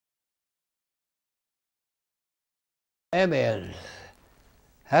Amiens.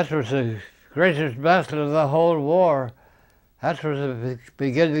 That was the greatest battle of the whole war. That was the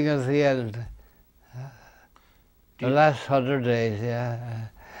beginning of the end. The last 100 days, yeah.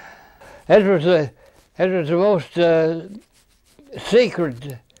 It was the most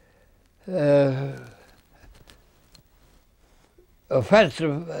secret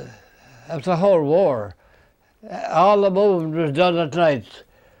offensive of the whole war. All the movement was done at night.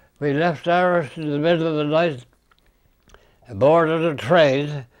 We left Arras in the middle of the night, boarded a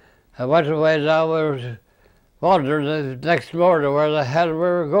train, and went away down. We were wondering the next morning where the hell we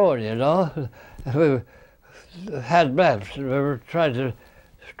were going, you know. We had maps, and we were trying to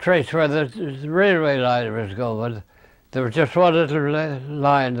trace where the railway line was going. There was just one little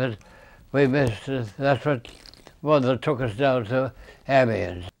line that we missed, and that's what one that took us down to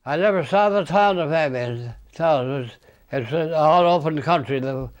Amiens. I never saw the town of Amiens. It's all open country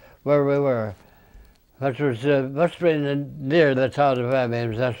where we were. That was must have been near the town of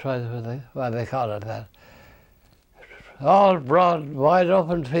Amiens. That's why they call it that. All broad, wide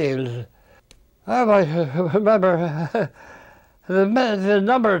open fields. I remember the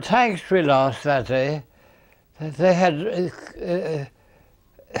number of tanks we lost that day. They had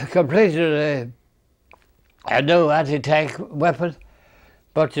completed a new anti-tank weapon,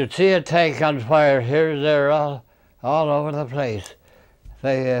 but you'd see a tank on fire here, there, all over the place.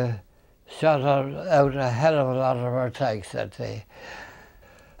 They shot out a hell of a lot of our tanks that day.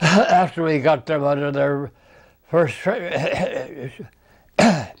 After we got them under their first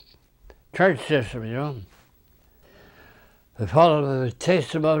trench system, you know. We followed them, we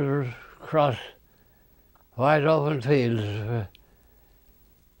chased them out across wide open fields for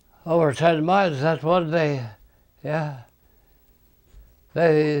over 10 miles that one day, yeah.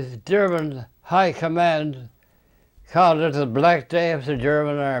 The German High Command called it the Black Day of the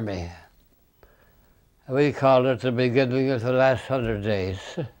German Army. We called it the beginning of the last 100 days.